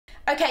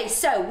Okay,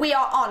 so we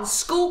are on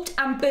sculpt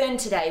and burn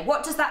today.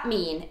 What does that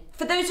mean?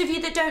 For those of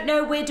you that don't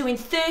know, we're doing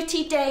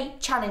 30-day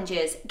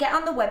challenges. Get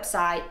on the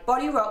website,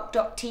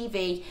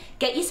 bodyrock.tv,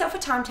 get yourself a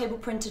timetable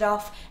printed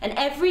off, and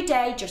every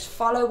day just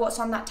follow what's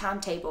on that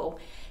timetable.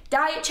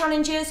 Diet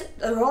challenges,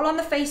 they're all on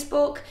the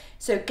Facebook,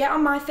 so get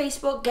on my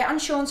Facebook, get on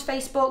Sean's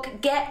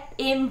Facebook, get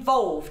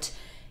involved.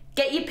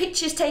 Get your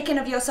pictures taken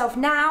of yourself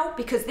now,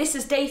 because this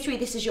is day 3,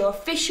 this is your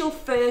official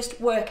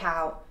first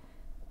workout.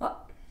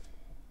 What?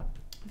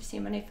 Have you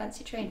seen my new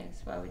fancy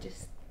trainers? Well, we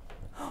just...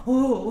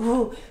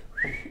 Ooh.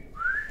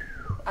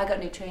 I got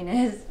new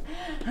trainers.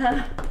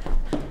 There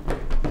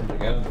you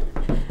go.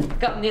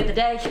 Got them the other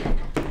day.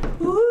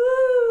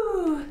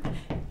 Woo!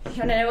 You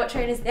wanna know what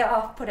trainers they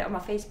are? Put it on my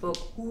Facebook.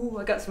 Ooh,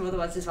 I got some other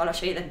ones as well, I'll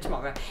show you them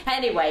tomorrow.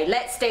 Anyway,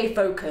 let's stay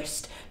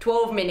focused.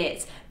 12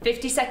 minutes,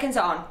 50 seconds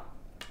on,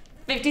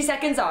 50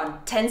 seconds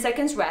on, 10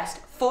 seconds rest,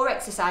 4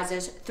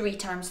 exercises, 3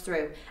 times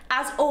through.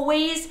 As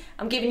always,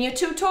 I'm giving you a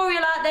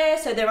tutorial out there,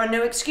 so there are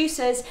no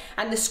excuses,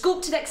 and the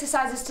sculpted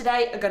exercises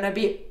today are gonna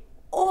be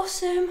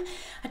awesome.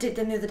 I did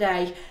them the other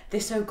day.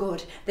 They're so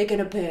good. They're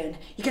gonna burn.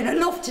 You're gonna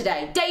love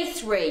today. Day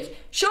 3.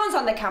 Sean's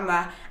on the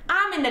camera.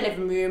 I'm in the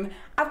living room.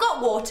 I've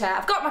got water.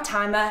 I've got my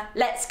timer.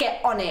 Let's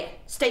get on it.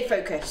 Stay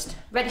focused.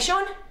 Ready,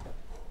 Sean?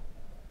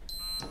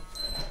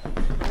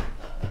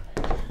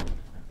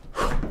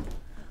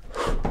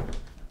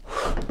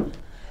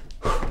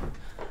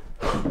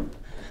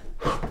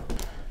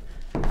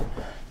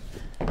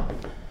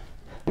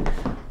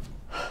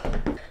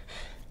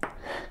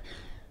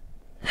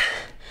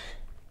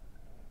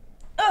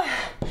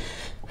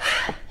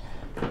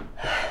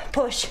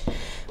 Push.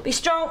 Be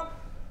strong.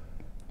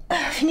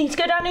 If you need to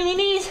go down on your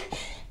knees,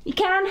 you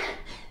can.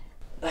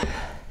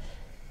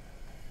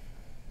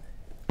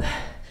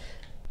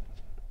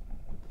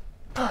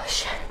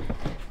 Push.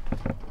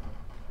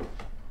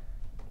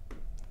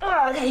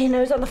 Oh, get your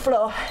nose on the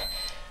floor.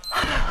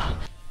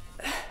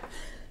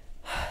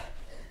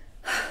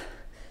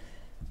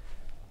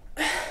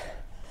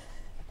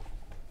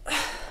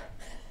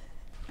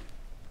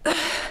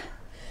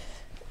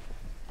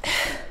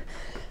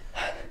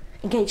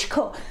 Engage your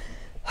core.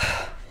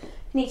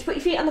 You need to put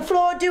your feet on the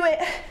floor, do it.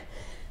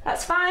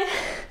 That's fine.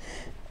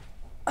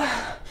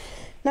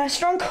 Nice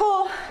strong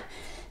core.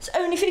 It's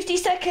only 50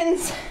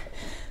 seconds.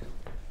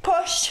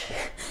 Push.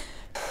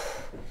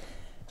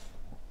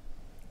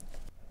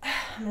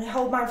 I'm gonna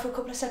hold mine for a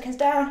couple of seconds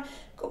down,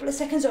 a couple of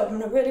seconds up. I'm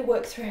gonna really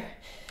work through.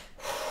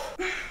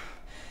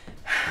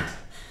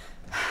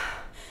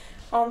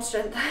 Arm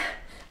strength.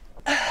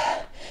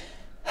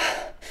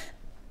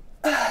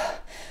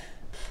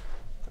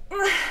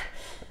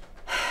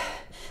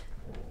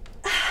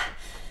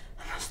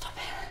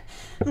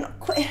 I'm not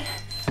quitting.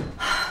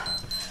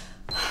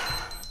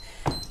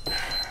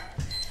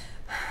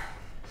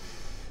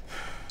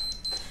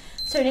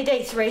 It's only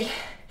day 3.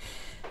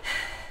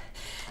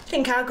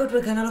 Think how good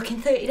we're gonna look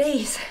in 30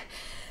 days.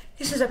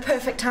 This is a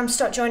perfect time to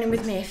start joining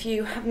with me if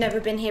you have never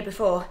been here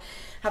before.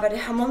 I've had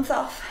a month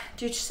off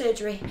due to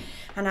surgery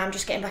and I'm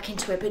just getting back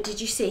into it, but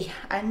did you see?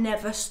 I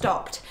never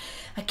stopped.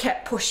 I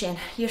kept pushing.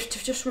 You have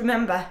to just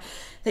remember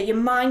that your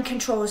mind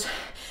controls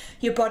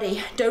your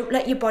body. Don't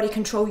let your body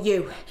control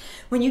you.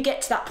 When you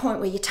get to that point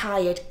where you're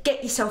tired,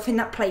 get yourself in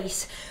that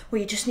place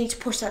where you just need to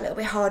push that little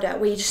bit harder,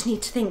 where you just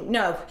need to think,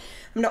 no,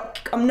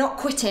 I'm not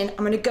quitting. I'm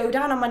gonna go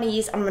down on my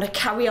knees, I'm gonna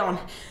carry on.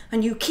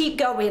 And you keep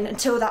going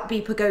until that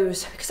beeper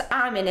goes, because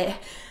I'm in it.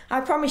 I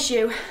promise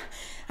you,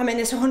 I'm in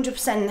this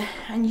 100%,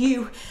 and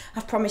you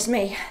have promised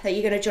me that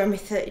you're gonna join me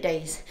 30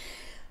 days.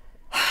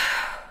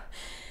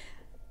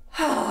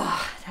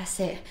 Oh, that's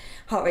it.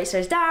 Heart rate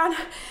slows down,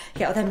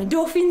 get all them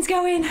endorphins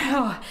going.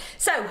 Oh.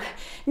 So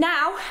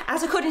now,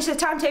 as according to the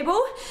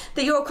timetable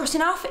that you're all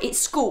crossing off,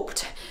 it's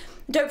sculpt.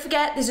 Don't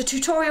forget, there's a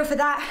tutorial for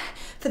that.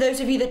 For those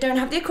of you that don't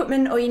have the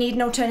equipment or you need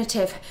an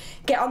alternative,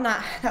 get on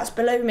that. That's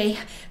below me.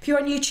 If you're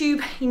on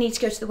YouTube, you need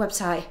to go to the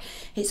website.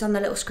 It's on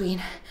the little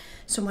screen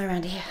somewhere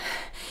around here.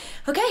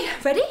 Okay,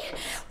 ready?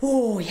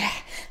 Oh yeah,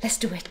 let's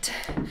do it.